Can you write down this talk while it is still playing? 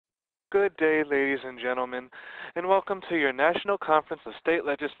Good day, ladies and gentlemen, and welcome to your National Conference of State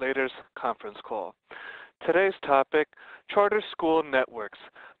Legislators conference call. Today's topic, Charter School Networks.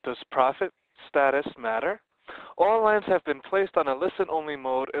 Does profit status matter? All lines have been placed on a listen-only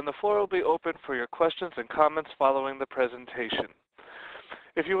mode, and the floor will be open for your questions and comments following the presentation.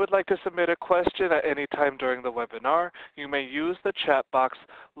 If you would like to submit a question at any time during the webinar, you may use the chat box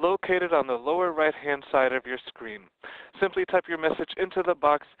located on the lower right-hand side of your screen. Simply type your message into the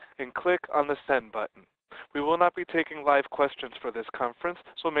box and click on the send button. We will not be taking live questions for this conference,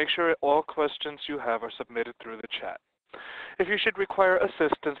 so make sure all questions you have are submitted through the chat. If you should require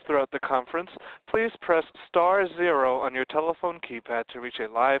assistance throughout the conference, please press *0 on your telephone keypad to reach a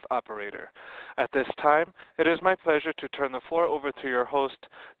live operator. At this time, it is my pleasure to turn the floor over to your host,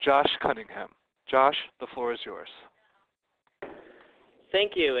 Josh Cunningham. Josh, the floor is yours.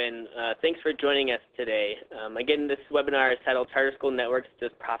 Thank you, and thanks for joining us today. Again, this webinar is titled Charter School Networks,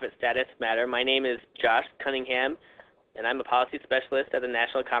 Does Profit Status Matter? My name is Josh Cunningham, and I'm a policy specialist at the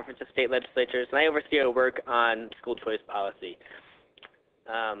National Conference of State Legislatures, and I oversee our work on school choice policy.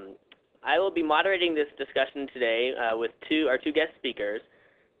 I will be moderating this discussion today with our two guest speakers.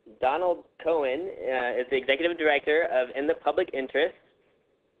 Donald Cohen is the Executive Director of In the Public Interest,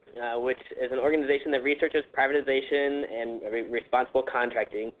 which is an organization that researches privatization and responsible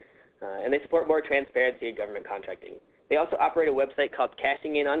contracting, and they support more transparency in government contracting. They also operate a website called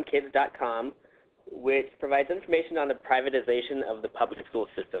cashinginonkids.com, which provides information on the privatization of the public school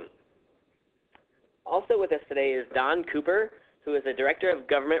system. Also with us today is Don Cooper, who is the Director of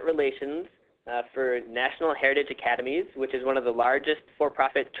Government Relations for National Heritage Academies, which is one of the largest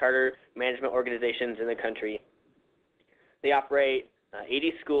for-profit charter management organizations in the country. They operate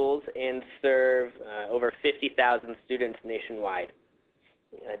 80 schools and serve over 50,000 students nationwide.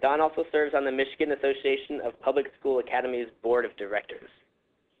 Don also serves on the Michigan Association of Public School Academies Board of Directors.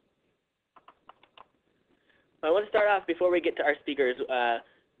 I want to start off, before we get to our speakers,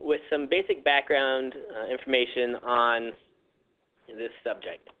 with some basic background information on this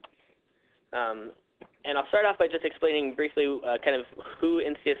subject. And I'll start off by just explaining briefly kind of who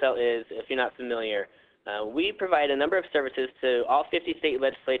NCSL is, if you're not familiar. We provide a number of services to all 50 state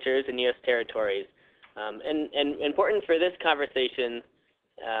legislatures and U.S. territories. And important for this conversation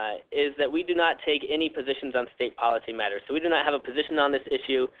is that we do not take any positions on state policy matters. So we do not have a position on this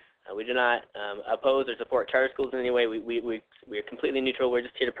issue. We do not oppose or support charter schools in any way. We are completely neutral. We're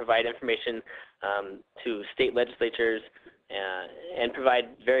just here to provide information to state legislatures and provide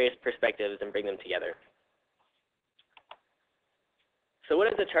various perspectives and bring them together. So what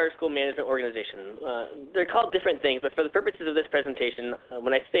is a charter school management organization? They're called different things, but for the purposes of this presentation,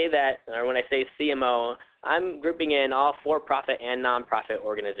 when I say that, or when I say CMO, I'm grouping in all for-profit and nonprofit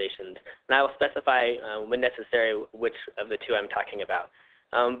organizations, and I will specify when necessary which of the two I'm talking about.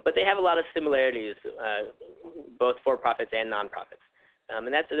 But they have a lot of similarities, both for-profits and nonprofits. And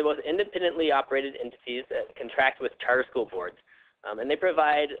that's the most independently operated entities that contract with charter school boards. And they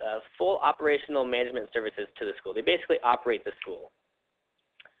provide full operational management services to the school. They basically operate the school.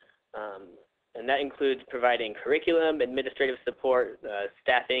 And that includes providing curriculum, administrative support,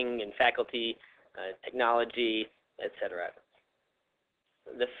 staffing and faculty, technology, etc.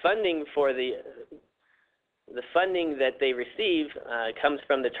 The funding for the funding that they receive comes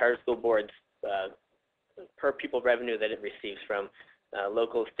from the charter school board's per pupil revenue that it receives from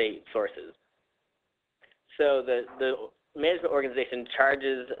local state sources. So the management organization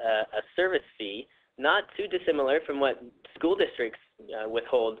charges a service fee not too dissimilar from what school districts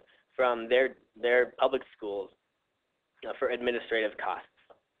withhold from their public schools for administrative costs.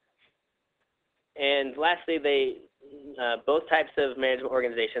 And lastly, both types of management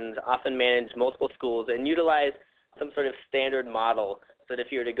organizations often manage multiple schools and utilize some sort of standard model so that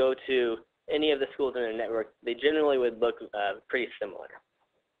if you were to go to any of the schools in their network, they generally would look pretty similar.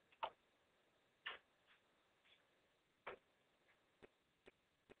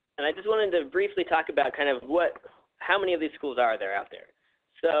 And I just wanted to briefly talk about kind of how many of these schools are there out there.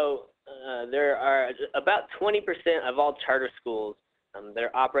 So there are about 20% of all charter schools that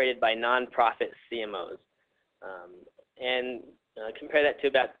are operated by nonprofit CMOs. And compare that to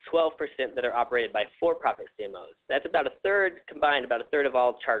about 12% that are operated by for-profit CMOs. That's about a third combined, about a third of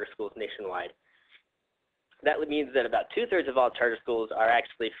all charter schools nationwide. That means that about 2/3 of all charter schools are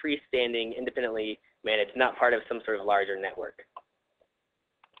actually freestanding, independently managed, not part of some sort of larger network.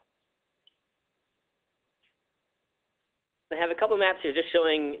 I have a couple maps here just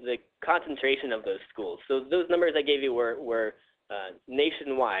showing the concentration of those schools. So those numbers I gave you were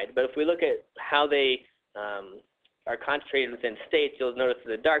nationwide, but if we look at how they are concentrated within states, you'll notice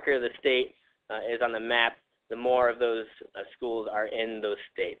the darker the state is on the map, the more of those schools are in those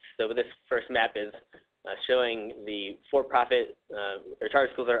states. So this first map is showing the for-profit or charter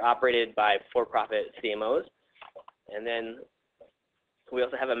schools that are operated by for-profit CMOs. And then we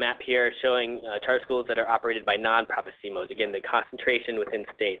also have a map here showing charter schools that are operated by nonprofit CMOs. Again, the concentration within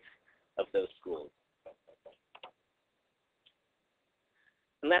states of those schools.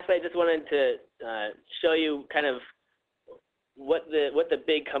 And lastly, I just wanted to show you kind of what the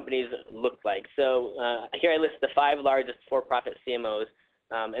big companies look like. So here I list the 5 largest for-profit CMOs,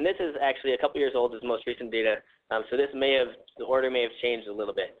 and this is actually a couple years old, is the most recent data. So this the order may have changed a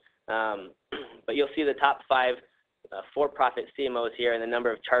little bit, but you'll see the top 5 for-profit CMOs here and the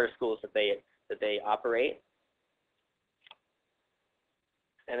number of charter schools that they operate.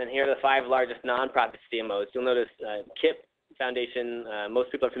 And then here are the 5 largest nonprofit CMOs. You'll notice KIPP Foundation.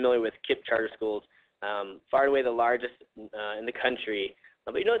 Most people are familiar with KIPP charter schools. Far and away the largest in the country.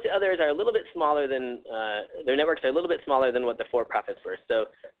 But you notice the others are a little bit smaller than, their networks are a little bit smaller than what the for-profits were. So,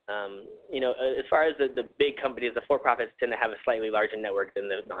 you know, as far as the big companies, the for-profits tend to have a slightly larger network than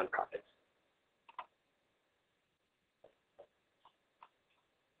the nonprofits.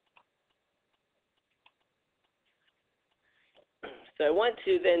 So I want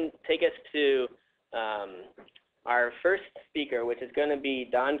to then take us to our first speaker, which is going to be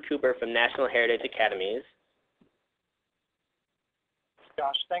Don Cooper from National Heritage Academies.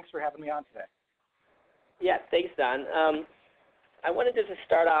 Josh, thanks for having me on today. Yeah, thanks, Don. I wanted to just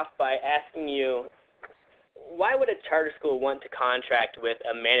start off by asking you, why would a charter school want to contract with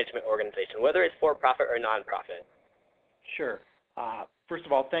a management organization, whether it's for-profit or nonprofit? Sure. First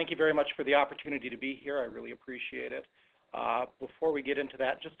of all, thank you very much for the opportunity to be here. I really appreciate it. Before we get into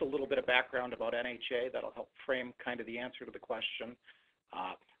that, just a little bit of background about NHA that'll help frame kind of the answer to the question.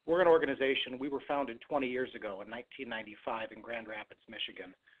 We're an organization, we were founded 20 years ago in 1995 in Grand Rapids,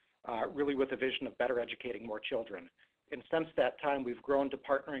 Michigan, really with a vision of better educating more children. And since that time, we've grown to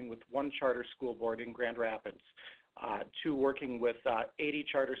partnering with 1 charter school board in Grand Rapids, to working with 80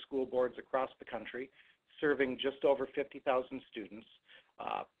 charter school boards across the country, serving just over 50,000 students.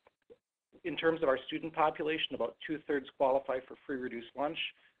 In terms of our student population, about 2/3 qualify for free reduced lunch.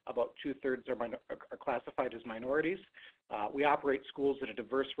 About 2/3 are classified as minorities. We operate schools in a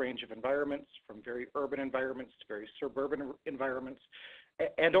diverse range of environments, from very urban environments to very suburban environments.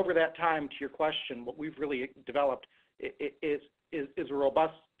 And over that time, to your question, what we've really developed is a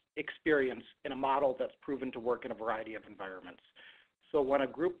robust experience in a model that's proven to work in a variety of environments. So when a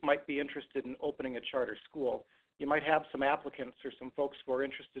group might be interested in opening a charter school, you might have some applicants or some folks who are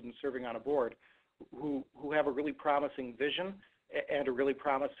interested in serving on a board who have a really promising vision and a really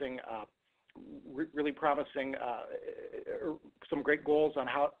promising some great goals on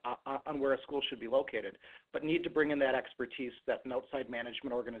on where a school should be located, but need to bring in that expertise that an outside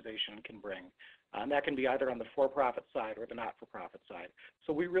management organization can bring. And that can be either on the for-profit side or the not-for-profit side.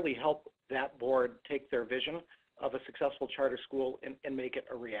 So we really help that board take their vision of a successful charter school and make it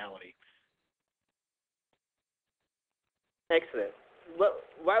a reality. Excellent.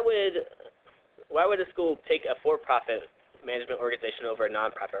 Why would a school take a for-profit management organization over a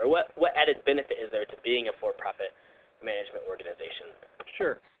nonprofit, or what added benefit is there to being a for-profit management organization?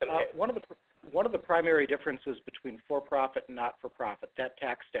 Sure. One of the primary differences between for-profit and not-for-profit, that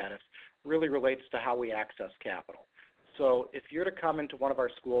tax status, really relates to how we access capital. So if you're to come into one of our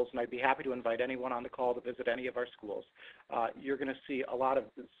schools, and I'd be happy to invite anyone on the call to visit any of our schools, you're going to see a lot of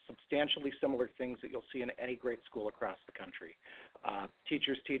substantially similar things that you'll see in any great school across the country.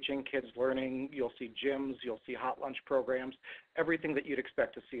 Teachers teaching, kids learning, you'll see gyms, you'll see hot lunch programs, everything that you'd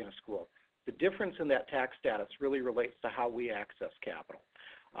expect to see in a school. The difference in that tax status really relates to how we access capital.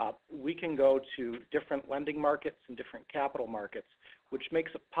 We can go to different lending markets and different capital markets, which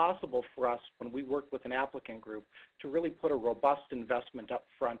makes it possible for us, when we work with an applicant group, to really put a robust investment up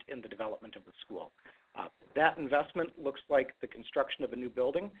front in the development of the school. That investment looks like the construction of a new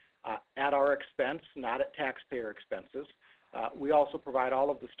building at our expense, not at taxpayer expenses. We also provide all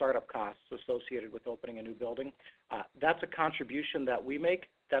of the startup costs associated with opening a new building. That's a contribution that we make.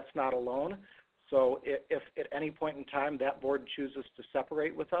 That's not a loan. So if at any point in time that board chooses to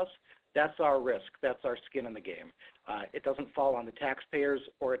separate with us, that's our risk. That's our skin in the game. It doesn't fall on the taxpayers,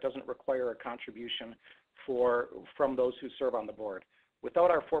 or it doesn't require a contribution from those who serve on the board.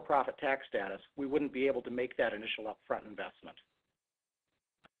 Without our for-profit tax status, we wouldn't be able to make that initial upfront investment.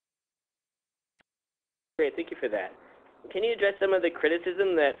 Great, thank you for that. Can you address some of the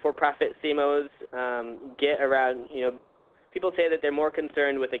criticism that for-profit CMOs get around, people say that they're more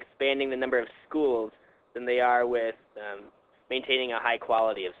concerned with expanding the number of schools than they are with maintaining a high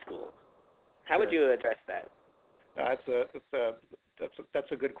quality of schools. How would you address that? That's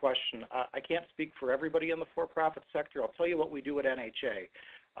That's a good question. I can't speak for everybody in the for-profit sector. I'll tell you what we do at NHA.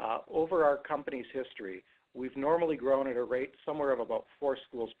 Over our company's history, we've normally grown at a rate somewhere of about 4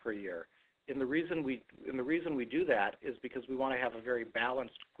 schools per year. And the reason we do that is because we want to have a very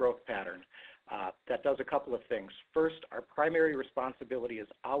balanced growth pattern that does a couple of things. First, our primary responsibility is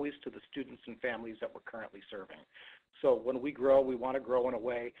always to the students and families that we're currently serving. So when we grow, we want to grow in a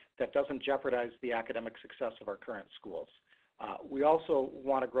way that doesn't jeopardize the academic success of our current schools. We also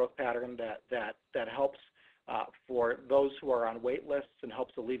want a growth pattern that helps for those who are on wait lists and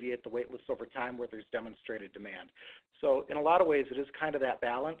helps alleviate the wait lists over time where there's demonstrated demand. So in a lot of ways, it is kind of that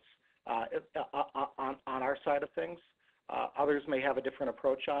balance on our side of things. Others may have a different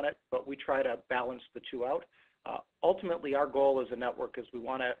approach on it, but we try to balance the two out. Ultimately, our goal as a network is we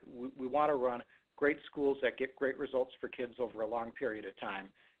want to run great schools that get great results for kids over a long period of time,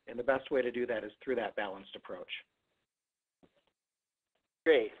 and the best way to do that is through that balanced approach.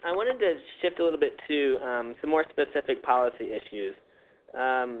 Great. I wanted to shift a little bit to some more specific policy issues.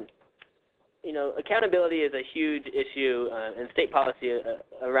 You know, accountability is a huge issue in state policy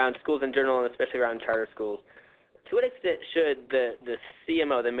around schools in general, and especially around charter schools. To what extent should the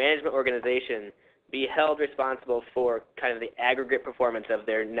CMO, the management organization, be held responsible for kind of the aggregate performance of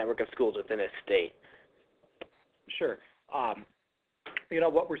their network of schools within a state? Sure. You know,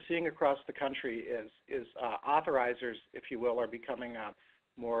 what we're seeing across the country is authorizers, if you will, are becoming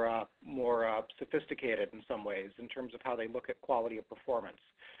more sophisticated in some ways in terms of how they look at quality of performance.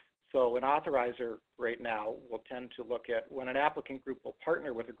 So an authorizer right now will tend to look at, when an applicant group will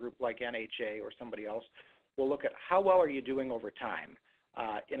partner with a group like NHA or somebody else, we'll look at how well are you doing over time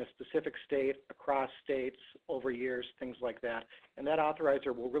in a specific state, across states, over years, things like that. And that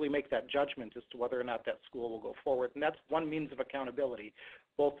authorizer will really make that judgment as to whether or not that school will go forward. And that's one means of accountability,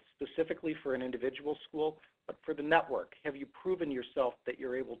 both specifically for an individual school, but for the network. Have you proven yourself that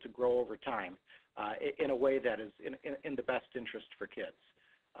you're able to grow over time in a way that is in the best interest for kids?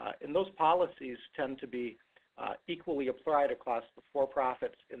 And those policies tend to be equally applied across the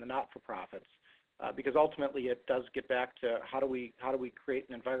for-profits and the not-for-profits. Because ultimately it does get back to how do we create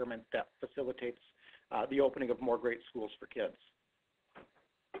an environment that facilitates the opening of more great schools for kids.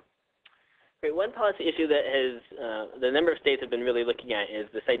 Great. One policy issue that has the number of states have been really looking at is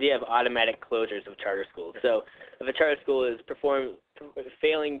this idea of automatic closures of charter schools. So if a charter school is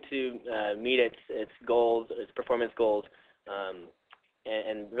failing to meet its goals, its performance goals,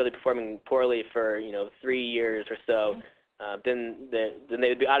 and really performing poorly for 3 years or so, then they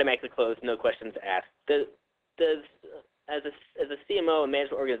would be automatically closed, no questions asked. Does as a CMO and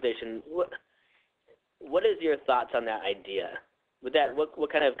management organization, what is your thoughts on that idea? Would that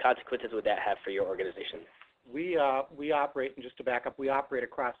what kind of consequences would that have for your organization? We operate, and just to back up, we operate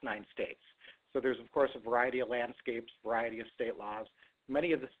across 9 states. So there's of course a variety of landscapes, variety of state laws.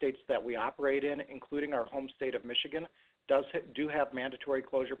 Many of the states that we operate in, including our home state of Michigan, do have mandatory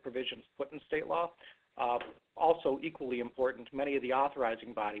closure provisions put in state law. Also equally important, many of the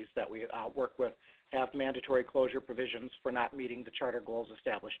authorizing bodies that we work with have mandatory closure provisions for not meeting the charter goals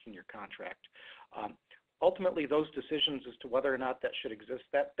established in your contract. Ultimately, those decisions as to whether or not that should exist,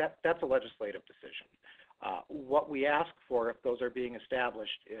 that's a legislative decision. What we ask for, if those are being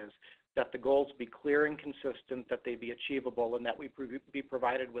established, is that the goals be clear and consistent, that they be achievable, and that we be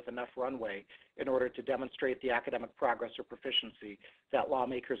provided with enough runway in order to demonstrate the academic progress or proficiency that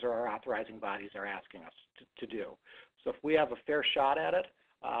lawmakers or our authorizing bodies are asking us to do. So if we have a fair shot at it,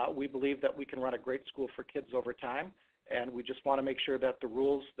 we believe that we can run a great school for kids over time, and we just want to make sure that the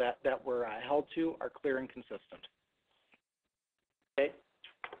rules that we're held to are clear and consistent. Okay.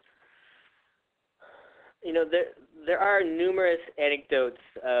 There are numerous anecdotes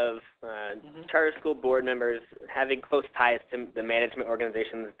of charter school board members having close ties to the management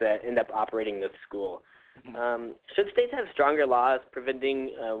organizations that end up operating the school. Should states have stronger laws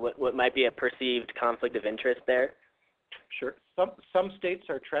preventing what might be a perceived conflict of interest there? Sure. Some states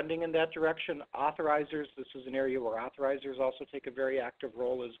are trending in that direction. Authorizers, this is an area where authorizers also take a very active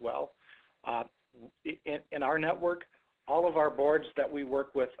role as well. In our network, all of our boards that we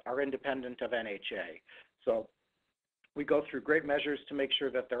work with are independent of NHA. So we go through great measures to make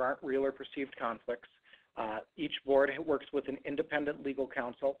sure that there aren't real or perceived conflicts. Each board works with an independent legal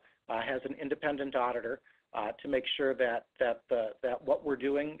counsel, has an independent auditor to make sure that what we're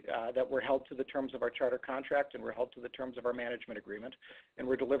doing, that we're held to the terms of our charter contract and we're held to the terms of our management agreement, and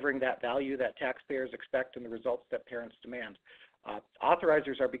we're delivering that value that taxpayers expect and the results that parents demand.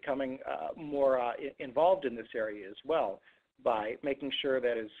 Authorizers are becoming more involved in this area as well, by making sure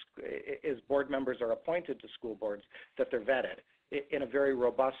that as board members are appointed to school boards, that they're vetted in a very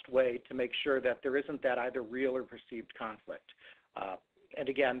robust way to make sure that there isn't that either real or perceived conflict. And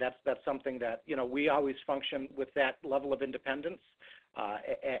again, that's something that, we always function with that level of independence,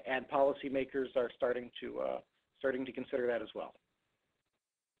 and policymakers are starting to consider that as well.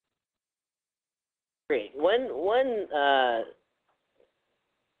 Great. One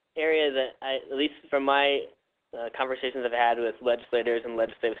area that at least from my conversations I've had with legislators and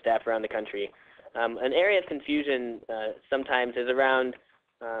legislative staff around the country, an area of confusion sometimes is around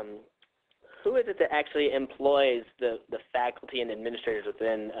who is it that actually employs the faculty and administrators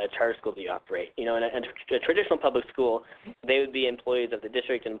within a charter school that you operate? In a traditional public school, they would be employees of the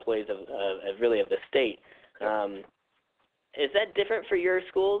district and employees of the state. Is that different for your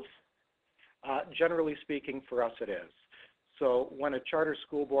schools? Generally speaking, for us it is. So when a charter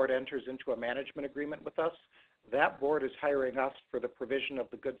school board enters into a management agreement with us, that board is hiring us for the provision of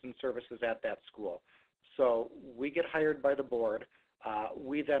the goods and services at that school. So we get hired by the board.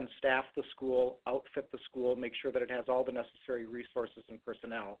 We then staff the school, outfit the school, make sure that it has all the necessary resources and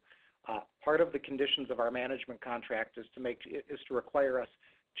personnel. Part of the conditions of our management contract is to require us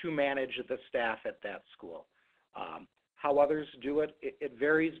to manage the staff at that school. How others do it, it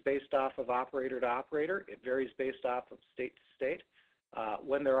varies based off of operator to operator. It varies based off of state to state.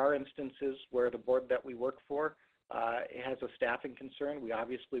 When there are instances where the board that we work for has a staffing concern, we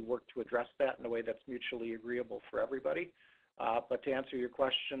obviously work to address that in a way that's mutually agreeable for everybody. But to answer your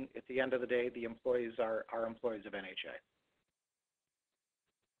question, at the end of the day, the employees are employees of NHA.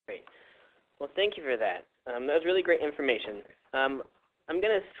 Great. Well, thank you for that. That was really great information. I'm going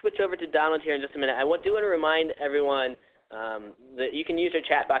to switch over to Donald here in just a minute. I do want to remind everyone that you can use your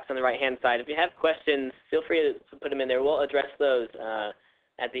chat box on the right-hand side. If you have questions, feel free to put them in there. We'll address those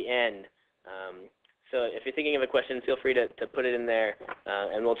at the end. So if you're thinking of a question, feel free to put it in there,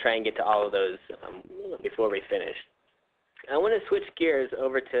 and we'll try and get to all of those before we finish. I want to switch gears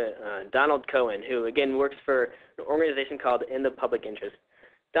over to Donald Cohen, who, again, works for an organization called In the Public Interest.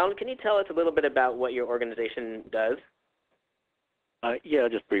 Donald, can you tell us a little bit about what your organization does? Yeah,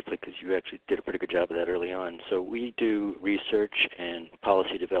 just briefly, because you actually did a pretty good job of that early on. So we do research and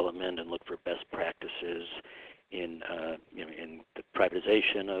policy development and look for best practices in the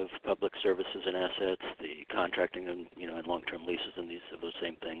privatization of public services and assets, the contracting and and long-term leases and those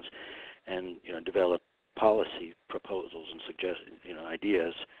same things, and develop policy proposals and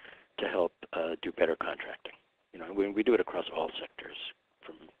ideas to help do better contracting. We do it across all sectors,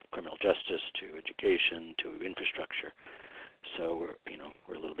 from criminal justice to education to infrastructure. So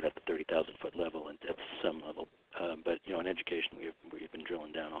we're a little bit at the 30,000-foot level and at some level, but in education we've been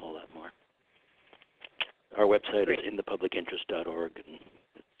drilling down a whole lot more. Our website is inthepublicinterest.org, and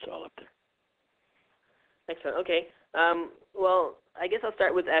it's all up there. Excellent. Okay. Well, I guess I'll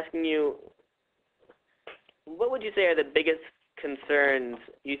start with asking you, what would you say are the biggest concerns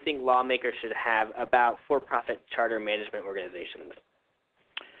you think lawmakers should have about for-profit charter management organizations?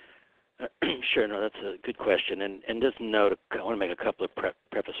 Sure. No, that's a good question. And just note, I want to make a couple of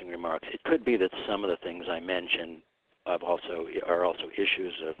prefacing remarks. It could be that some of the things I mentioned are also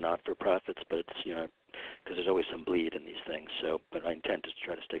issues of not-for-profits, but it's because there's always some bleed in these things. So, but my intent is to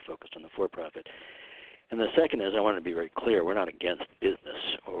try to stay focused on the for-profit. And the second is I want to be very clear. We're not against business,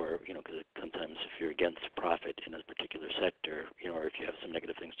 or because sometimes if you're against profit in a particular sector, or if you have some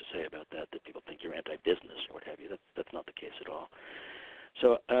negative things to say about that people think you're anti-business or what have you. That's not the case at all.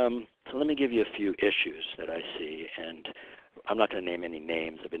 So let me give you a few issues that I see, and I'm not going to name any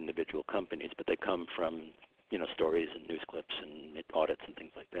names of individual companies, but they come from stories and news clips and audits and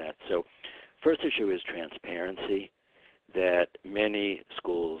things like that. So first issue is transparency, that many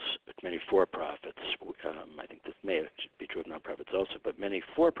schools, many for-profits, I think this may be true of nonprofits also, but many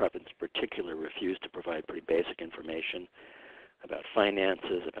for-profits in particular refuse to provide pretty basic information about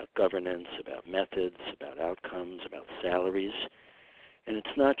finances, about governance, about methods, about outcomes, about salaries. And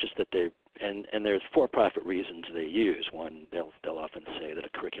it's not just that and there's for-profit reasons they use. One, they'll often say that a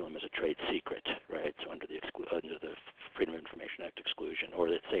curriculum is a trade secret, right? So under the Freedom of Information Act exclusion, or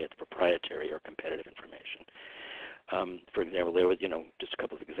they say it's proprietary or competitive information. For example, there was, just a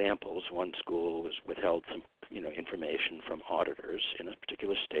couple of examples. One school was withheld some, information from auditors in a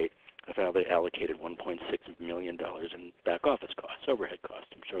particular state of how they allocated $1.6 million in back office costs, overhead costs.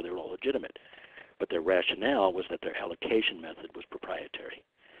 I'm sure they were all legitimate. But their rationale was that their allocation method was proprietary.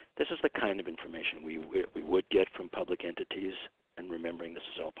 This is the kind of information we would get from public entities, and remembering this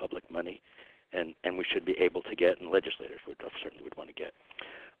is all public money, and we should be able to get, and legislators certainly would want to get.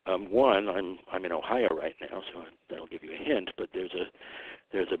 One, I'm in Ohio right now, so that'll give you a hint. But there's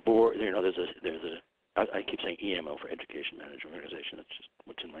a board. I keep saying EMO for Education Management Organization. That's just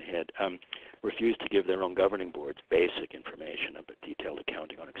what's in my head. Refused to give their own governing boards basic information about detailed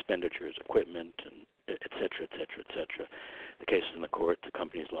accounting on expenditures, equipment, and et cetera, et cetera, et cetera. The cases in the court, the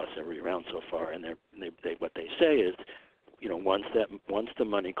company's lost every round so far, and what they say is, once the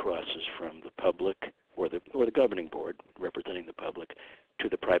money crosses from the public or the governing board representing the public to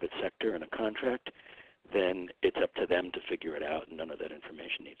the private sector in a contract, then it's up to them to figure it out, and none of that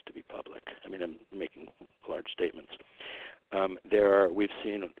information needs to be public. I mean, I'm making large statements. We've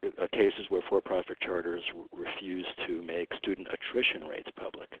seen cases where for-profit charters refuse to make student attrition rates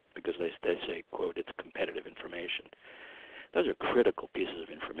public because they say, quote, it's competitive information. Those are critical pieces of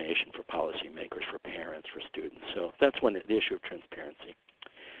information for policymakers, for parents, for students. So that's the issue of transparency.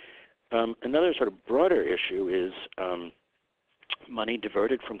 Another sort of broader issue is money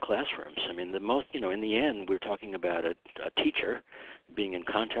diverted from classrooms. I mean, in the end, we're talking about a teacher being in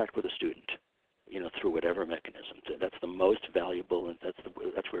contact with a student, through whatever mechanism. That's the most valuable, and that's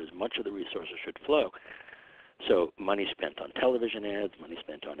where as much of the resources should flow. So money spent on television ads, money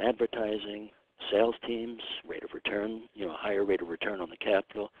spent on advertising, sales teams, rate of return, higher rate of return on the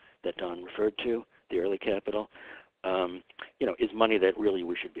capital that Don referred to, the early capital, is money that really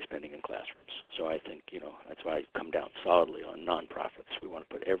we should be spending in classrooms. So I think, that's why I come down solidly on nonprofits. We want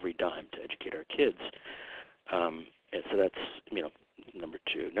to put every dime to educate our kids. And so that's, number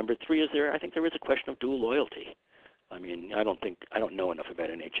two. Number three is I think there is a question of dual loyalty. I mean, I don't know enough about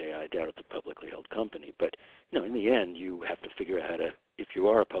NHA. I doubt it's a publicly held company, but in the end, you have to figure out how to. If you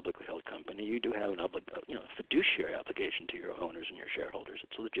are a publicly held company, you do have a fiduciary obligation to your owners and your shareholders.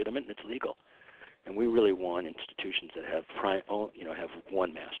 It's legitimate and it's legal, and we really want institutions that have have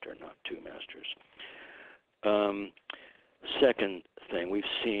one master, not two masters. Second thing, we've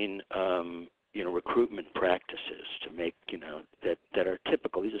seen recruitment practices to make that are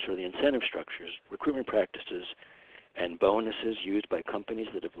typical. These are sort of the incentive structures. Recruitment practices and bonuses used by companies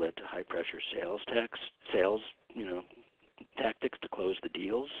that have led to high-pressure sales tactics to close the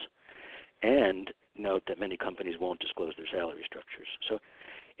deals, and note that many companies won't disclose their salary structures. So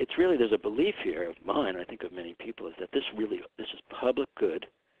it's really, there's a belief here of mine, I think of many people, is that this is public good,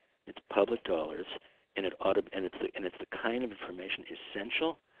 it's public dollars, and it's the kind of information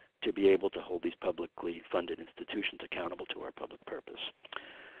essential to be able to hold these publicly funded institutions accountable to our public purpose.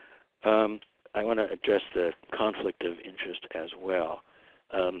 I want to address the conflict of interest as well.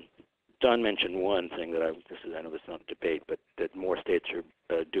 Don mentioned one thing that I know this is not a debate, but that more states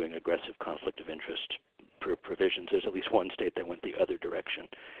are doing aggressive conflict of interest provisions. There's at least one state that went the other direction.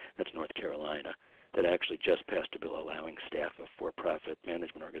 That's North Carolina, that actually just passed a bill allowing staff of for-profit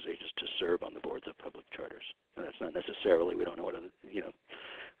management organizations to serve on the boards of public charters. And that's not necessarily, we don't know what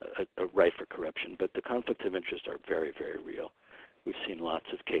a right for corruption, but the conflicts of interest are very, very real. We've seen lots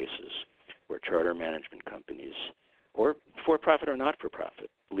of cases where charter management companies, or for-profit or not-for-profit,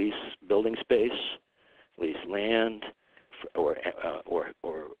 lease building space, lease land, or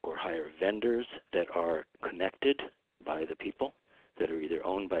hire vendors that are connected by the people, that are either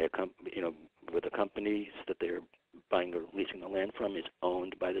owned by a company, with the companies that they're buying or leasing the land from is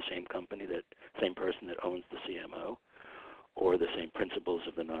owned by the same company, that same person that owns the CMO, or the same principles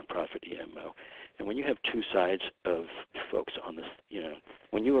of the nonprofit EMO. And when you have two sides of folks on this,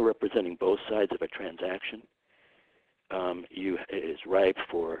 when you are representing both sides of a transaction, it is ripe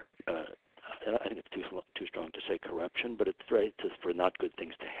for, I think it's too strong to say corruption, but it's right for not good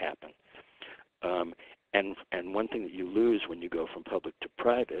things to happen. And one thing that you lose when you go from public to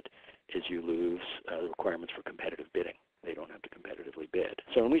private is you lose the requirements for competitive bidding. They don't have to competitively bid.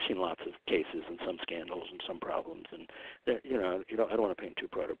 So, and we've seen lots of cases and some scandals and some problems, and I don't want to paint too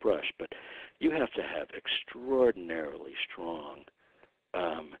broad a brush, but you have to have extraordinarily strong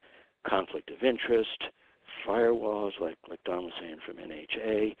conflict of interest, firewalls, like Don was saying from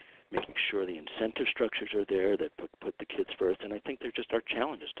NHA, making sure the incentive structures are there that put the kids first. And I think there just are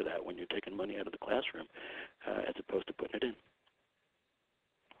challenges to that when you're taking money out of the classroom as opposed to putting it in.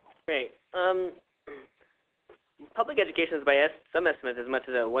 Great. Public education is, by some estimates, as much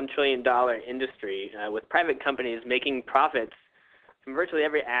as a $1 trillion industry, with private companies making profits from virtually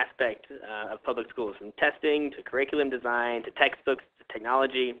every aspect of public schools, from testing to curriculum design to textbooks to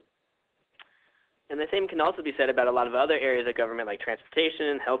technology. And the same can also be said about a lot of other areas of government like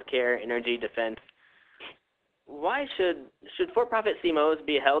transportation, healthcare, energy, defense. Why should for-profit CMOs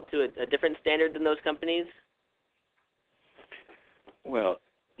be held to a different standard than those companies? Well,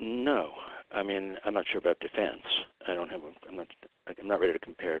 no. I mean, I'm not sure about defense. I'm not ready to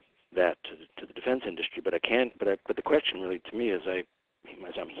compare that to the defense industry, but I can. But the question really to me, as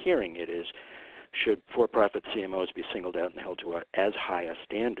I'm hearing it, is should for-profit CMOs be singled out and held to as high a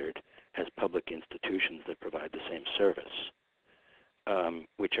standard as public institutions that provide the same service?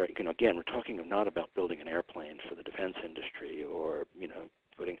 Which are, again, we're talking not about building an airplane for the defense industry or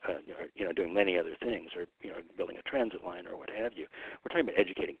putting, doing many other things, or building a transit line or what have you. We're talking about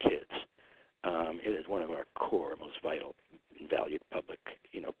educating kids. It is one of our core, most vital, and valued public,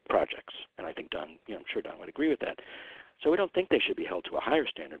 projects. And I think Don, I'm sure Don would agree with that. So we don't think they should be held to a higher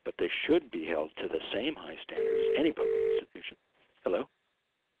standard, but they should be held to the same high standard as any public institution. Hello?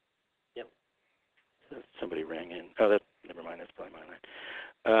 Yep. Somebody rang in. Oh, never mind. That's probably my line.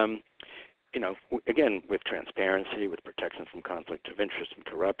 Again, with transparency, with protection from conflict of interest and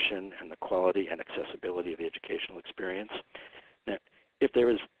corruption, and the quality and accessibility of the educational experience. Now, if there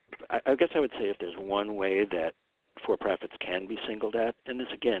is, I guess I would say if there's one way that for-profits can be singled at, and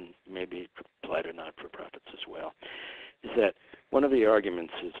this again may be applied to not-for-profits as well, is that one of the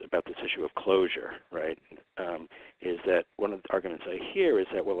arguments is about this issue of closure, right? Is that one of the arguments I hear is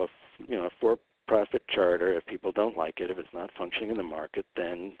that, well, if a for-profit charter, if people don't like it, if it's not functioning in the market,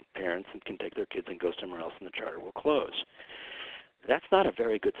 then parents can take their kids and go somewhere else, and the charter will close. That's not a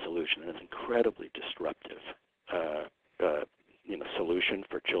very good solution, and it's incredibly disruptive. Solution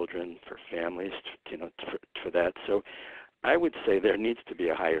for children, for families, for that. So I would say there needs to be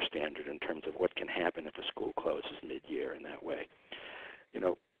a higher standard in terms of what can happen if a school closes mid-year in that way.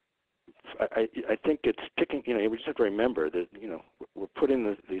 I think it's picking, we just have to remember that, we're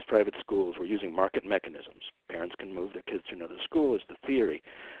putting these private schools, we're using market mechanisms. Parents can move their kids to another school is the theory.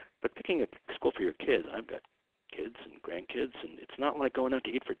 But picking a school for your kids, I've got kids and grandkids, and it's not like going out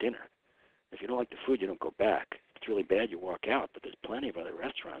to eat for dinner. If you don't like the food, you don't go back. If it's really bad, you walk out, but there's plenty of other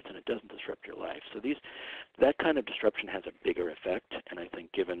restaurants, and it doesn't disrupt your life. So that kind of disruption has a bigger effect, and I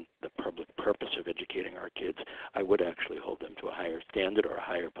think given the public purpose of educating our kids, I would actually hold them to a higher standard or a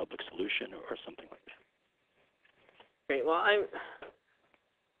higher public solution or something like that. Great. Well,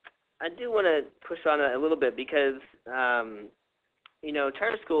 I do want to push on it a little bit because,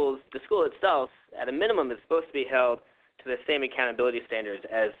 charter schools, the school itself, at a minimum, is supposed to be held to the same accountability standards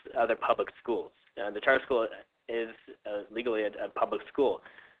as other public schools. The charter school is legally a public school.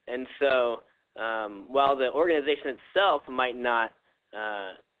 And so while the organization itself might not,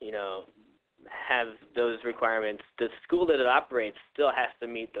 have those requirements, the school that it operates still has to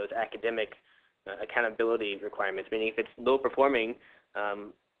meet those academic accountability requirements, meaning if it's low performing,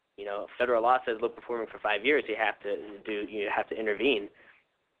 federal law says low performing for 5 years, you have to intervene.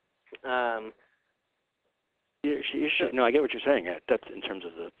 No, I get what you're saying. That's in terms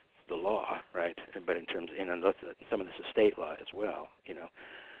of the law, right? But in terms, some of this is state law as well,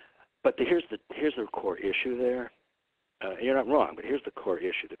 But here's the core issue there. You're not wrong, but here's the core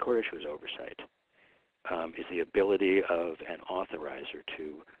issue. The core issue is oversight. Is the ability of an authorizer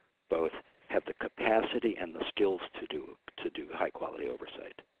to both have the capacity and the skills to do high quality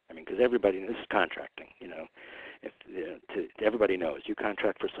oversight. I mean, because everybody, this is contracting, everybody knows you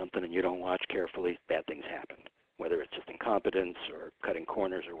contract for something and you don't watch carefully, bad things happen, whether it's just incompetence or cutting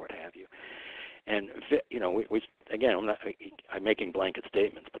corners or what have you. And I'm making blanket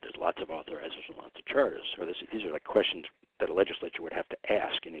statements, but there's lots of authorizers and lots of charters. So these are like questions that a legislature would have to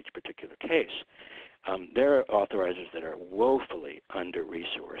ask in each particular case. There are authorizers that are woefully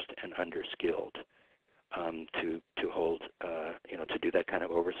under-resourced and under-skilled to hold, to do that kind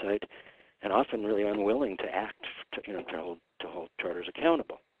of oversight, and often really unwilling to act, to hold charters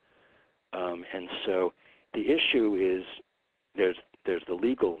accountable. And so the issue is there's the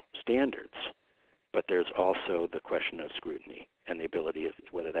legal standards, but there's also the question of scrutiny and the ability of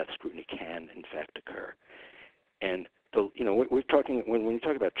whether that scrutiny can in fact occur. And we're talking when you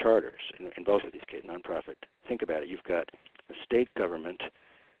talk about charters in both of these cases, nonprofit. Think about it. You've got a state government.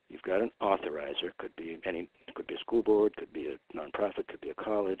 You've got an authorizer. Could be a school board. Could be a nonprofit. Could be a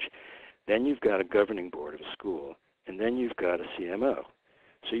college. Then you've got a governing board of a school, and then you've got a CMO.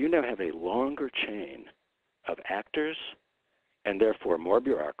 So you now have a longer chain of actors, and therefore more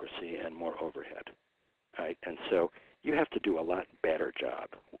bureaucracy and more overhead. Right? And so you have to do a lot better job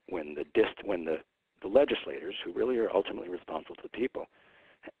when the legislators, who really are ultimately responsible to the people,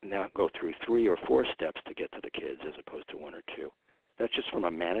 now go through 3 or 4 steps to get to the kids as opposed to 1 or 2. That's just from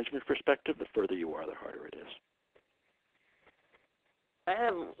a management perspective. The further you are, the harder it is. I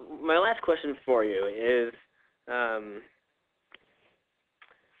have my last question for you is,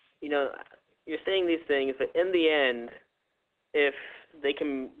 you're saying these things, but in the end, if they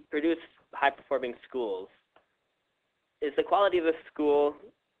can produce high-performing schools, is the quality of the school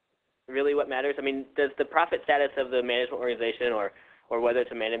really what matters? I mean, does the profit status of the management organization or whether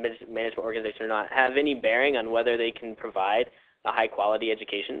it's a management organization or not have any bearing on whether they can provide a high-quality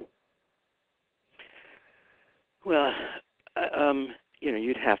education? Well,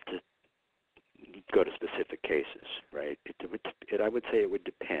 you'd have to go to specific cases, right? I would say it would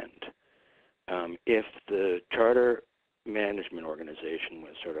depend. If the charter management organization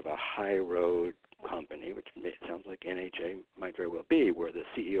was sort of a high road company, which sounds like NHA might very well be, where the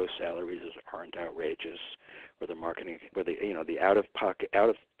CEO salaries aren't outrageous, where the marketing, where the the out of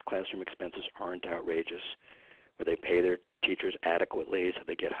classroom expenses aren't outrageous, where they pay their teachers adequately, so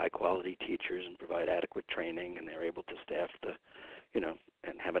they get high quality teachers and provide adequate training, and they're able to staff the,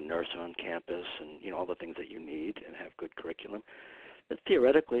 and have a nurse on campus, and all the things that you need, and have good curriculum. But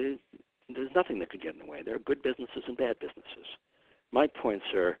theoretically, there's nothing that could get in the way. There are good businesses and bad businesses. My points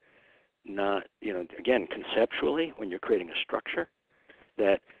are not, again, conceptually, when you're creating a structure,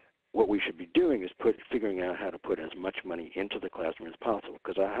 that what we should be doing is figuring out how to put as much money into the classroom as possible.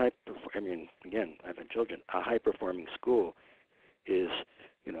 Because again, I have children. A high-performing school is,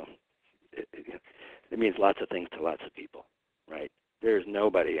 it means lots of things to lots of people, right? There's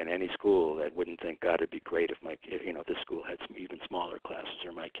nobody in any school that wouldn't think, God, it'd be great if this school had some even smaller classes,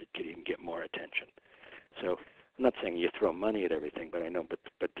 or my kid could even get more attention. So I'm not saying you throw money at everything, but I know,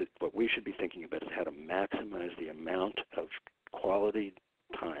 but what we should be thinking about is how to maximize the amount of quality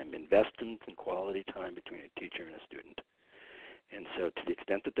time, invest in quality time between a teacher and a student. And so to the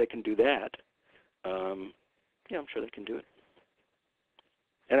extent that they can do that, I'm sure they can do it.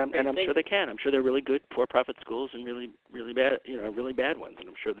 And I'm sure they can. I'm sure they're really good for-profit schools and really bad, really bad ones. And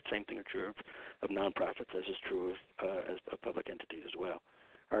I'm sure the same thing are true of nonprofits, as is true of public entities as well.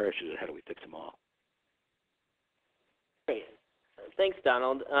 Our issue is how do we fix them all? Great. Thanks,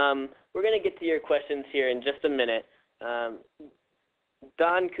 Donald. We're going to get to your questions here in just a minute.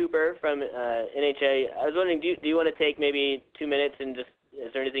 Don Cooper from NHA, I was wondering, do you want to take maybe 2 minutes and just,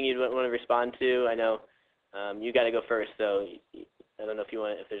 is there anything you'd want to respond to? I know you got to go first, so I don't know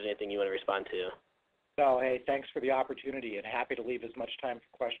if there's anything you want to respond to. No, hey, thanks for the opportunity, and happy to leave as much time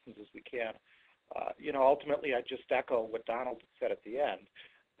for questions as we can. Ultimately, I just echo what Donald said at the end,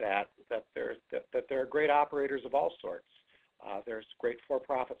 that there are great operators of all sorts. There's great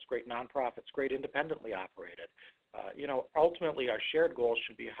for-profits, great nonprofits, great independently operated. Ultimately, our shared goal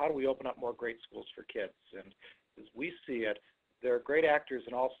should be how do we open up more great schools for kids? And as we see it, there are great actors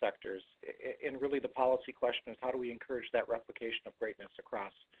in all sectors, and really the policy question is how do we encourage that replication of greatness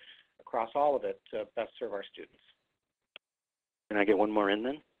across all of it to best serve our students. Can I get one more in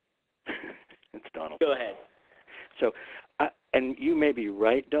then? It's Donald. Go ahead. So, and you may be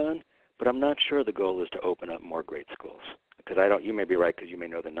right, Don, but I'm not sure the goal is to open up more great schools. Because you may be right because you may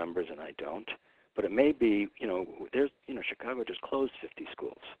know the numbers and I don't. But it may be, Chicago just closed 50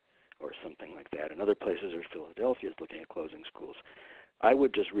 schools or something like that. And other places, or Philadelphia is looking at closing schools. I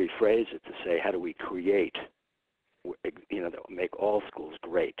would just rephrase it to say, how do we create, that will make all schools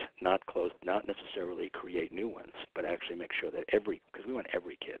great, not necessarily create new ones, but actually make sure that because we want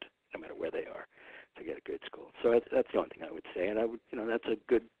every kid, no matter where they are, to get a good school. So that's the only thing I would say. And that's a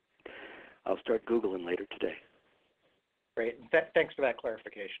good, I'll start Googling later today. Great. Thanks for that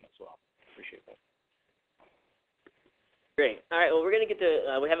clarification as well. Appreciate that. Great. All right. Well, we're going to get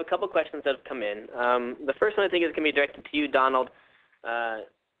to, we have a couple questions that have come in. The first one I think is going to be directed to you, Donald.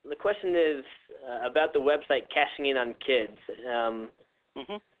 The question is about the website Cashing In on Kids.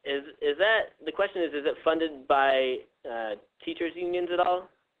 The question is it funded by teachers unions at all?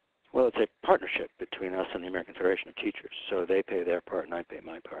 Well, it's a partnership between us and the American Federation of Teachers. So they pay their part and I pay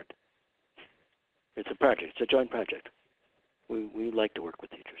my part. It's a project. It's a joint project. We like to work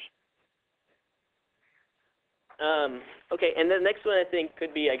with teachers. Okay, and the next one I think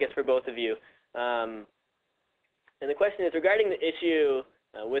could be, I guess, for both of you. And the question is regarding the issue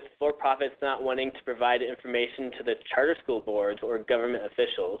with for-profits not wanting to provide information to the charter school boards or government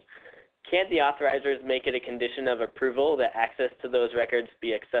officials. Can't the authorizers make it a condition of approval that access to those records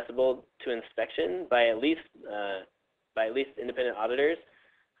be accessible to inspection by at least independent auditors?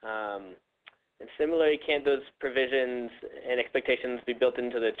 And similarly, can't those provisions and expectations be built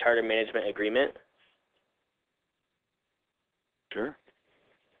into the charter management agreement? Sure.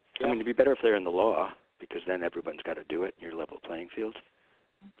 I mean, it'd be better if they're in the law, because then everyone's got to do it in your level playing field.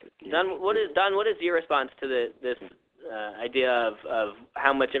 But, Don, what is your response to this idea of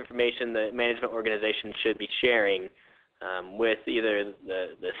how much information the management organization should be sharing with either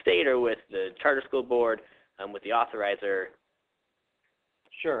the state or with the charter school board, with the authorizer?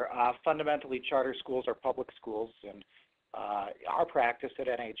 Sure. Fundamentally, charter schools are public schools, and our practice at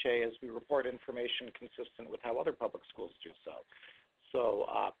NHA is we report information consistent with how other public schools do so. So,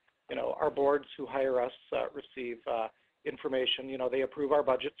 our boards who hire us receive information. They approve our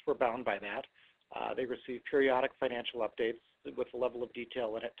budgets. We're bound by that. They receive periodic financial updates with a level of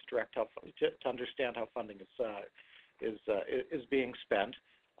detail in it to understand how funding is being spent.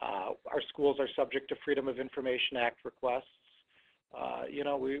 Our schools are subject to Freedom of Information Act requests.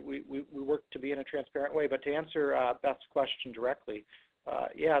 we work to be in a transparent way. But to answer Beth's question directly,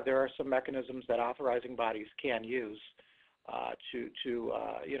 yeah, there are some mechanisms that authorizing bodies can use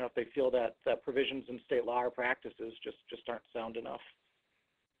if they feel that provisions in state law or practices just aren't sound enough.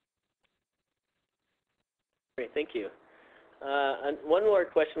 Great, thank you. And one more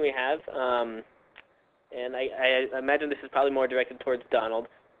question we have, and I imagine this is probably more directed towards Donald.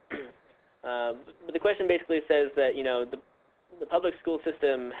 But the question basically says that, the public school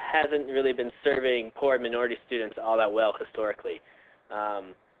system hasn't really been serving poor minority students all that well historically.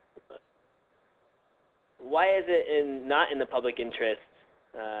 Why is it not in the public interest?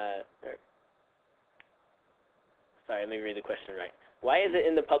 Sorry, let me read the question right. Why is it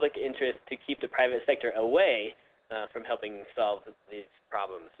in the public interest to keep the private sector away from helping solve these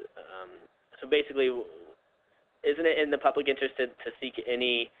problems? So basically, isn't it in the public interest to seek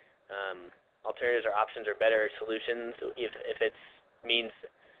any alternatives or options or better solutions if it means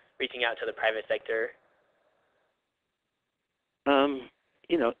reaching out to the private sector?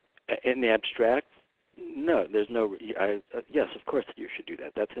 In the abstract, no, there's no. Yes, of course you should do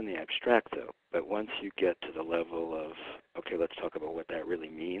that. That's in the abstract, though. But once you get to the level of, okay, let's talk about what that really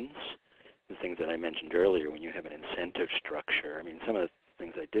means. The things that I mentioned earlier, when you have an incentive structure. I mean, some of the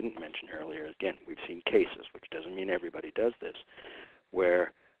things I didn't mention earlier. Again, we've seen cases, which doesn't mean everybody does this,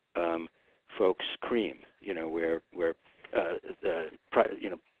 where folks cream. Where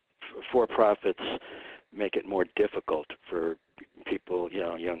for-profits make it more difficult for people,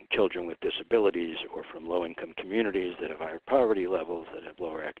 young children with disabilities or from low-income communities that have higher poverty levels, that have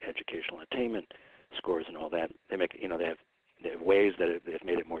lower educational attainment scores and all that. They make, they have ways that have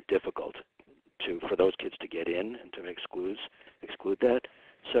made it more difficult for those kids to get in and to exclude that.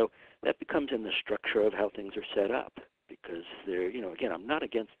 So that becomes in the structure of how things are set up, because they're, again, I'm not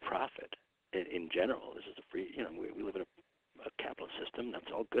against profit in general. This is a free, we live in a capitalist system.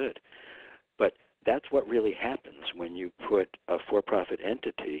 That's all good. But that's what really happens when you put a for-profit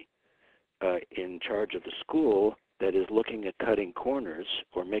entity in charge of the school that is looking at cutting corners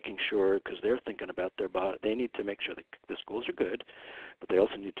or making sure, because they're thinking about their bottom, they need to make sure that the schools are good, but they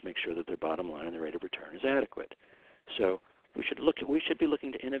also need to make sure that their bottom line and the rate of return is adequate. So we should be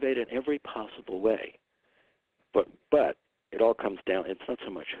looking to innovate in every possible way. But it all comes down, it's not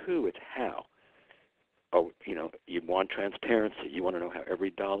so much who, it's how. You want transparency. You want to know how every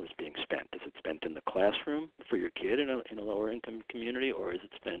dollar is being spent. Is it spent in the classroom for your kid in a lower income community, or is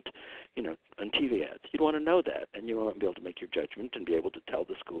it spent, on TV ads? You want to know that, and you want to be able to make your judgment and be able to tell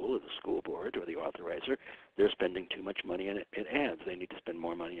the school or the school board or the authorizer they're spending too much money in ads. They need to spend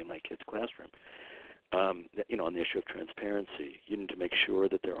more money in my kid's classroom. On the issue of transparency, you need to make sure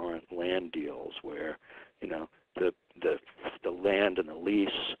that there aren't land deals where, the land and the lease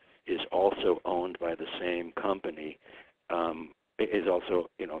is also owned by the same company, is also,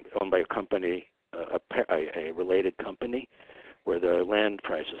 owned by a company, a related company, where the land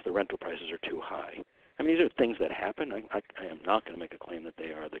prices, the rental prices are too high. I mean, these are things that happen. I am not going to make a claim that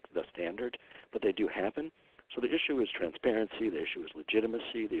they are the standard, but they do happen. So the issue is transparency, the issue is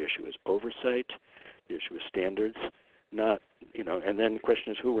legitimacy, the issue is oversight, the issue is standards, not, and then the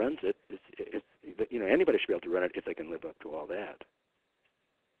question is who runs it. Anybody should be able to run it if they can live up to all that.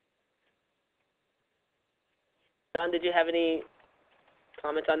 Don, did you have any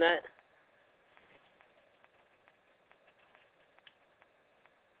comments on that?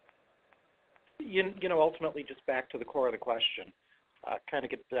 Ultimately, just back to the core of the question, kind of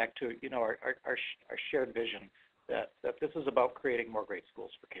get back to our shared vision that this is about creating more great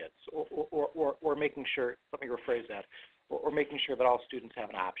schools for kids, or making sure. Let me rephrase that, or making sure that all students have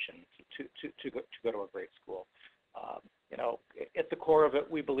an option to go to a great school. At the core of it,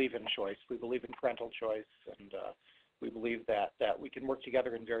 we believe in choice. We believe in parental choice, and we believe that we can work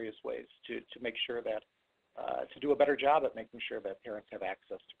together in various ways to make sure that to do a better job at making sure that parents have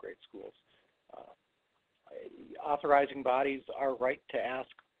access to great schools. Authorizing bodies are right to ask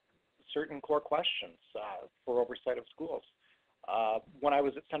certain core questions for oversight of schools. When I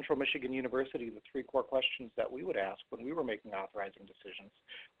was at Central Michigan University, the 3 core questions that we would ask when we were making authorizing decisions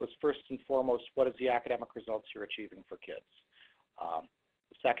was, first and foremost, what is the academic results you're achieving for kids?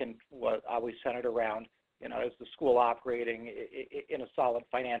 The second was always centered around, is the school operating in a solid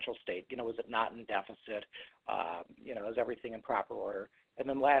financial state? Is it not in deficit? Is everything in proper order? And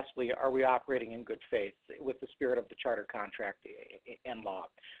then lastly, are we operating in good faith with the spirit of the charter contract and law?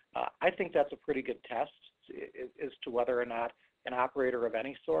 I think that's a pretty good test as to whether or not an operator of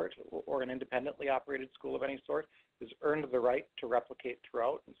any sort or an independently operated school of any sort has earned the right to replicate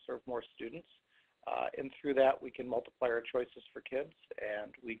throughout and serve more students. And through that, we can multiply our choices for kids,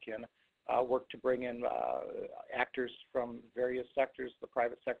 and we can work to bring in actors from various sectors, the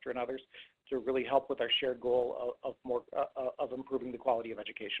private sector and others, to really help with our shared goal of improving the quality of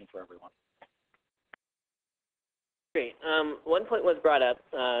education for everyone. Great. One point was brought up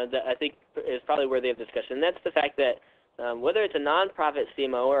that I think is probably worthy of discussion. And that's the fact that whether it's a nonprofit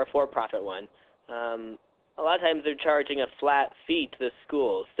CMO or a for-profit one, a lot of times they're charging a flat fee to the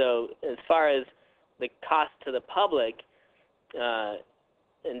school. So as far as the cost to the public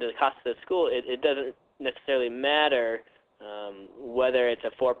and the cost to the school, it doesn't necessarily matter whether it's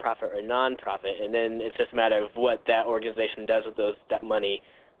a for-profit or non-profit. And then it's just a matter of what that organization does with that money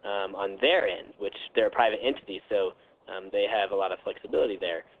on their end, which they're a private entity, so they have a lot of flexibility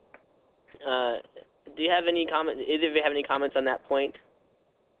there. Do you have any comment? Either of you have any comments on that point?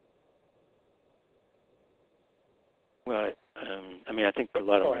 Well, I mean, I think a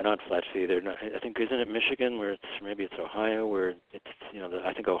lot of them are not flat fee. They're not. I think isn't it Michigan where maybe it's Ohio where it's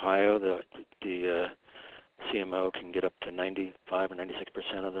I think Ohio the CMO can get up to 95 or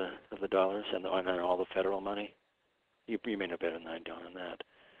 96% of the dollars and all the federal money. You may know better than I do on that.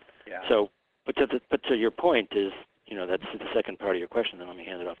 Yeah. So, but to your point is, that's the second part of your question. Then let me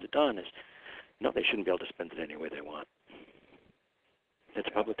hand it off to Don. Is no, they shouldn't be able to spend it any way they want. It's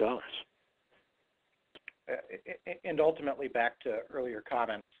public dollars. And ultimately, back to earlier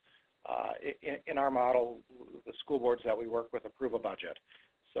comments, in our model, the school boards that we work with approve a budget.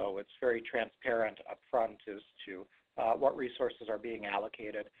 So it's very transparent up front as to what resources are being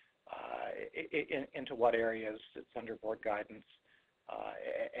allocated into what areas. It's under board guidance,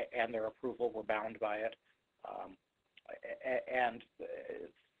 and their approval. We're bound by it. And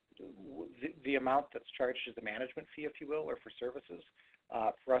the amount that's charged is the management fee, if you will, or for services,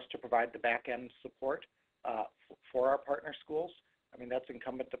 for us to provide the back-end support for our partner schools. I mean, that's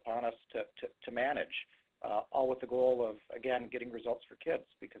incumbent upon us to manage, all with the goal of, again, getting results for kids,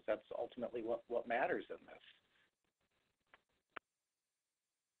 because that's ultimately what matters in this.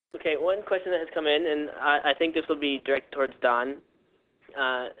 Okay, one question that has come in, and I think this will be directed towards Don.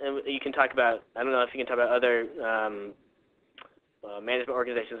 And you can talk about, I don't know if you can talk about other management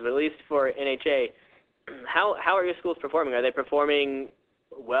organizations, but at least for NHA, how are your schools performing? Are they performing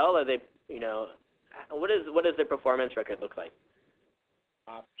well? Are they, what does their performance record look like?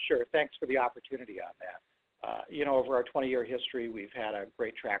 Sure, thanks for the opportunity on that. Over our 20-year history, we've had a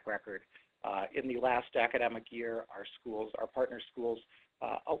great track record. In the last academic year, our partner schools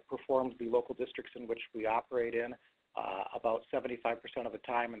outperformed the local districts in which we operate in about 75% of the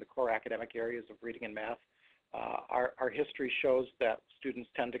time in the core academic areas of reading and math. Our history shows that students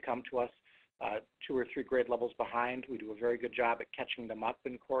tend to come to us 2 or 3 grade levels behind. We do a very good job at catching them up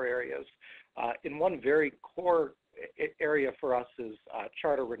in core areas. In one very core area for us is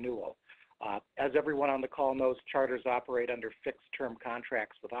charter renewal. As everyone on the call knows, charters operate under fixed-term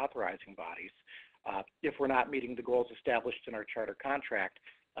contracts with authorizing bodies. If we're not meeting the goals established in our charter contract,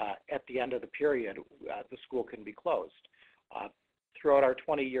 at the end of the period, the school can be closed. Throughout our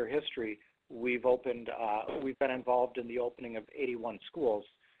 20-year history, we've been involved in the opening of 81 schools.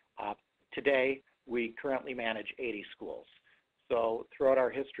 Today, we currently manage 80 schools. So throughout our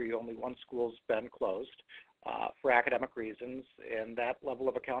history, only 1 school's been closed for academic reasons, and that level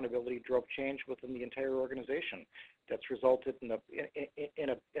of accountability drove change within the entire organization. That's resulted in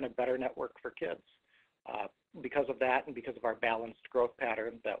a better network for kids. Because of that, and because of our balanced growth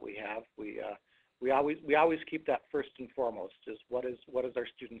pattern that we have, we always keep that first and foremost: is what is our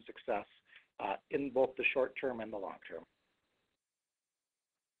student success in both the short term and the long term.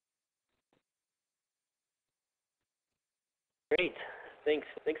 Great. Thanks,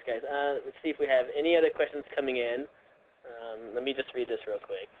 guys. Let's see if we have any other questions coming in. Let me just read this real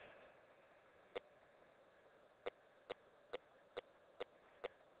quick.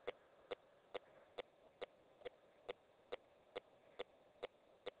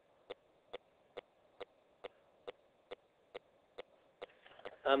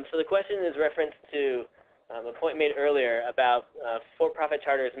 So the question is reference to a point made earlier about for-profit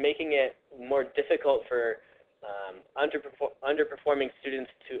charters making it more difficult for underperforming students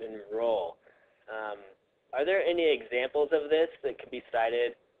to enroll. Are there any examples of this that could be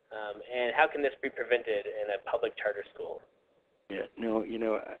cited, and how can this be prevented in a public charter school? Yeah, no,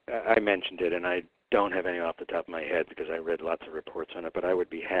 I mentioned it, and I don't have any off the top of my head because I read lots of reports on it, but I would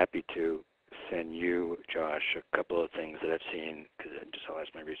be happy to send you, Josh, a couple of things that I've seen, because I'll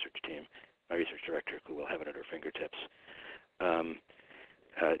ask my research team, my research director, who will have it at her fingertips.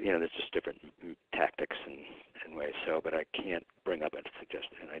 There's just different tactics and ways. So, but I can't bring up and suggest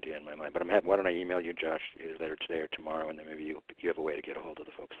an idea in my mind. But why don't I email you, Josh, either later today or tomorrow, and then maybe you have a way to get a hold of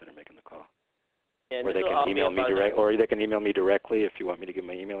the folks that are making the call. And or they can email me direct, or they can email me directly if you want me to give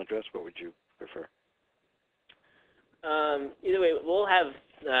my email address. What would you prefer? Either way, we'll have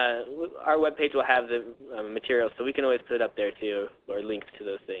our webpage will have the materials, so we can always put it up there too, or links to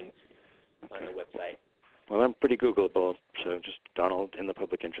those things on the website. Well, I'm pretty Googleable, so just Donald in the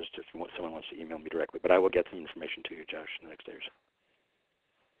public interest if someone wants to email me directly. But I will get some information to you, Josh, in the next day or so.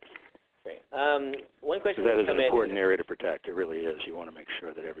 Great. One question that is an important area to protect. It really is. You want to make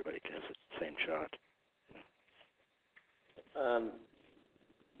sure that everybody gets the same shot.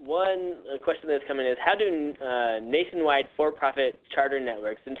 One question that's come in is, how do nationwide for-profit charter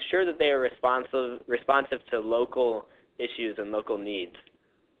networks ensure that they are responsive to local issues and local needs?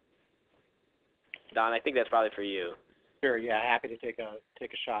 Don, I think that's probably for you. Sure. Yeah, happy to take a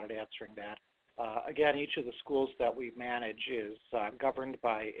shot at answering that. Again, each of the schools that we manage is governed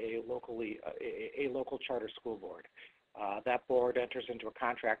by a local charter school board. That board enters into a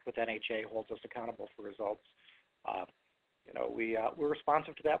contract with NHA, holds us accountable for results. We're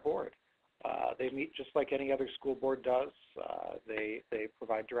responsive to that board. They meet just like any other school board does. They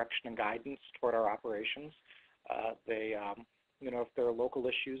provide direction and guidance toward our operations. If there are local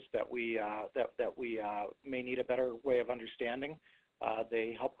issues that we may need a better way of understanding,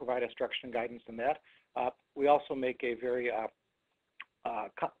 they help provide us direction and guidance in that. We also make a very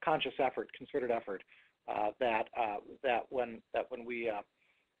conscious effort, concerted effort, that when we are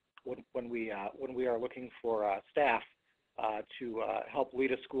looking for staff to help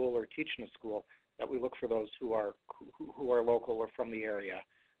lead a school or teach in a school, that we look for those who are local or from the area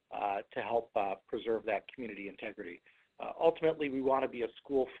to help preserve that community integrity. Ultimately, we want to be a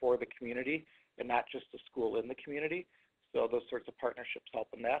school for the community and not just a school in the community. So those sorts of partnerships help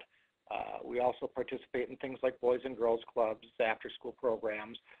in that. We also participate in things like Boys and Girls Clubs, after-school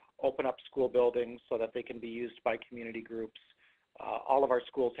programs, open up school buildings so that they can be used by community groups. All of our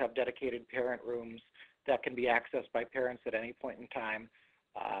schools have dedicated parent rooms that can be accessed by parents at any point in time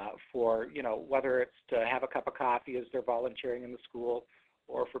for, whether it's to have a cup of coffee as they're volunteering in the school,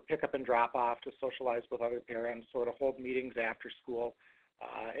 or for pickup and drop off to socialize with other parents, or to hold meetings after school.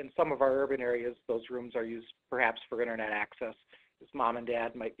 In some of our urban areas, those rooms are used perhaps for internet access, as mom and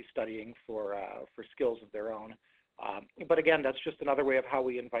dad might be studying for skills of their own. But again, that's just another way of how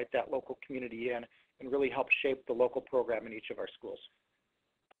we invite that local community in and really help shape the local program in each of our schools.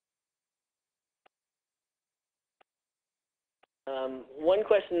 One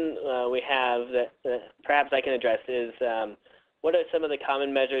question we have that perhaps I can address is, what are some of the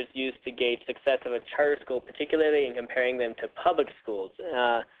common measures used to gauge success of a charter school, particularly in comparing them to public schools?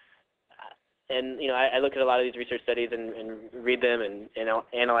 I look at a lot of these research studies and read them and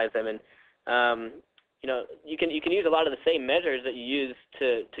analyze them, and you can use a lot of the same measures that you use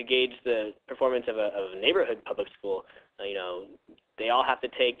to gauge the performance of a neighborhood public school. They all have to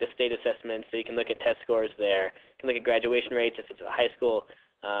take the state assessment, so you can look at test scores there. You can look at graduation rates if it's a high school.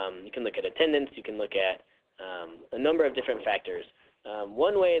 You can look at attendance. You can look at a number of different factors.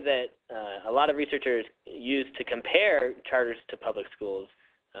 One way that a lot of researchers use to compare charters to public schools,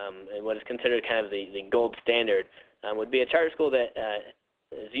 and what is considered kind of the gold standard, would be a charter school that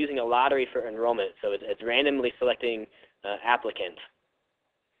is using a lottery for enrollment. So it's randomly selecting applicants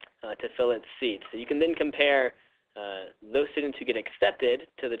to fill its seats. So you can then compare those students who get accepted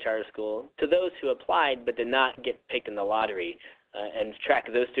to the charter school to those who applied but did not get picked in the lottery, and track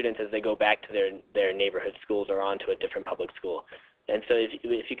those students as they go back to their neighborhood schools or on to a different public school. And so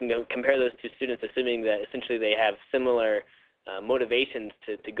if you can compare those two students, assuming that essentially they have similar motivations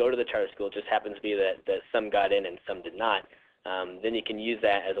to go to the charter school, it just happens to be that some got in and some did not, then you can use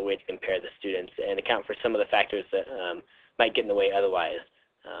that as a way to compare the students and account for some of the factors that might get in the way otherwise.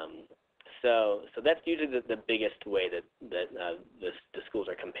 So that's usually the biggest way that the schools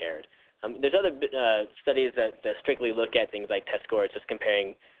are compared. There's other studies that strictly look at things like test scores, just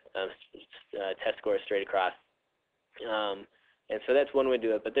comparing test scores straight across. And so that's one way to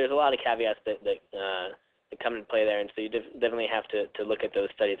do it. But there's a lot of caveats that come into play there, and so you definitely have to look at those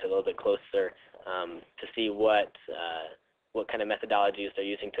studies a little bit closer to see what kind of methodologies they're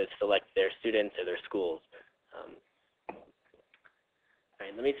using to select their students or their schools. All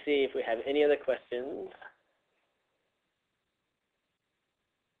right, let me see if we have any other questions.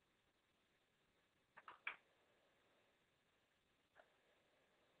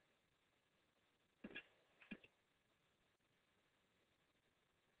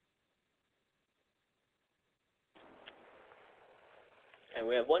 And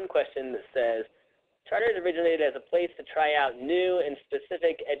we have one question that says, charters originated as a place to try out new and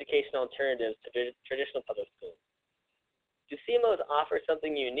specific educational alternatives to traditional public schools. Do CMOs offer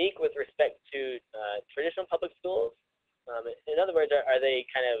something unique with respect to traditional public schools? In other words, are they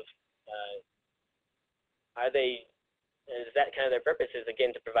kind of is that kind of their purpose, is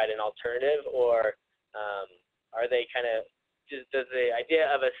again to provide an alternative, or are they kind of, does the idea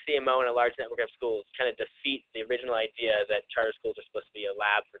of a CMO in a large network of schools kind of defeat the original idea that charter schools are supposed to be a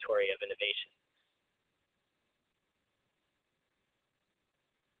laboratory of innovation?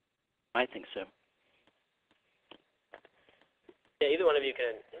 I think so. Yeah, either one of you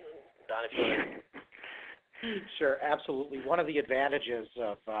can, Don, if you want to. Sure, absolutely. One of the advantages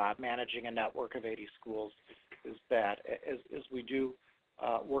of managing a network of 80 schools is that as we do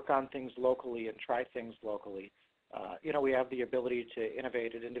work on things locally and try things locally, we have the ability to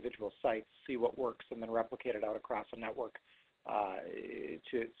innovate at individual sites, see what works, and then replicate it out across a network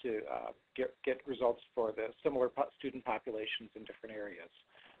to get results for the similar student populations in different areas.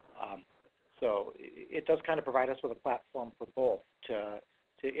 So it does kind of provide us with a platform for both to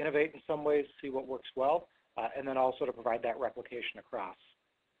innovate in some ways, see what works well, and then also to provide that replication across.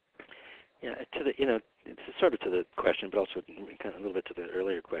 Yeah, it's sort of to the question, but also kind of a little bit to the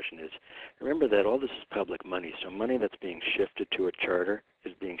earlier question is, remember that all this is public money, so money that's being shifted to a charter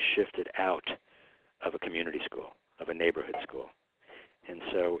is being shifted out of a community school, of a neighborhood school. And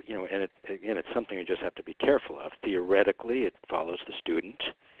so, and it's something you just have to be careful of. Theoretically, it follows the student,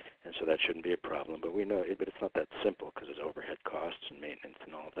 and so that shouldn't be a problem. But we know, but it's not that simple because there's overhead costs and maintenance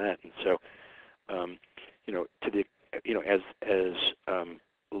and all of that. And so, as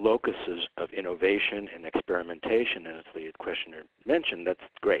locuses of innovation and experimentation, as the questioner mentioned, that's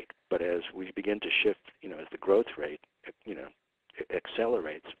great. But as we begin to shift, as the growth rate,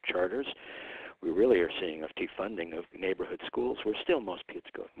 accelerates charters, we really are seeing a defunding of neighborhood schools, where still most kids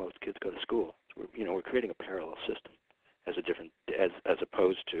go to school. So we're creating a parallel system as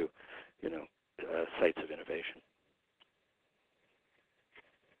opposed to, sites of innovation.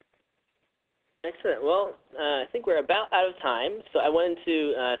 Excellent. Well, I think we're about out of time, so I wanted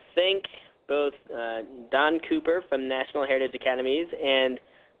to thank both Don Cooper from National Heritage Academies and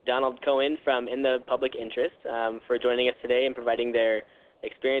Donald Cohen from In the Public Interest for joining us today and providing their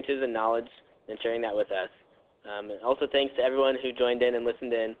experiences and knowledge and sharing that with us. And also thanks to everyone who joined in and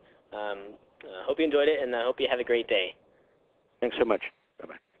listened in. Hope you enjoyed it, and I hope you have a great day. Thanks so much.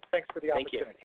 Bye-bye. Thanks for the opportunity. Thank you.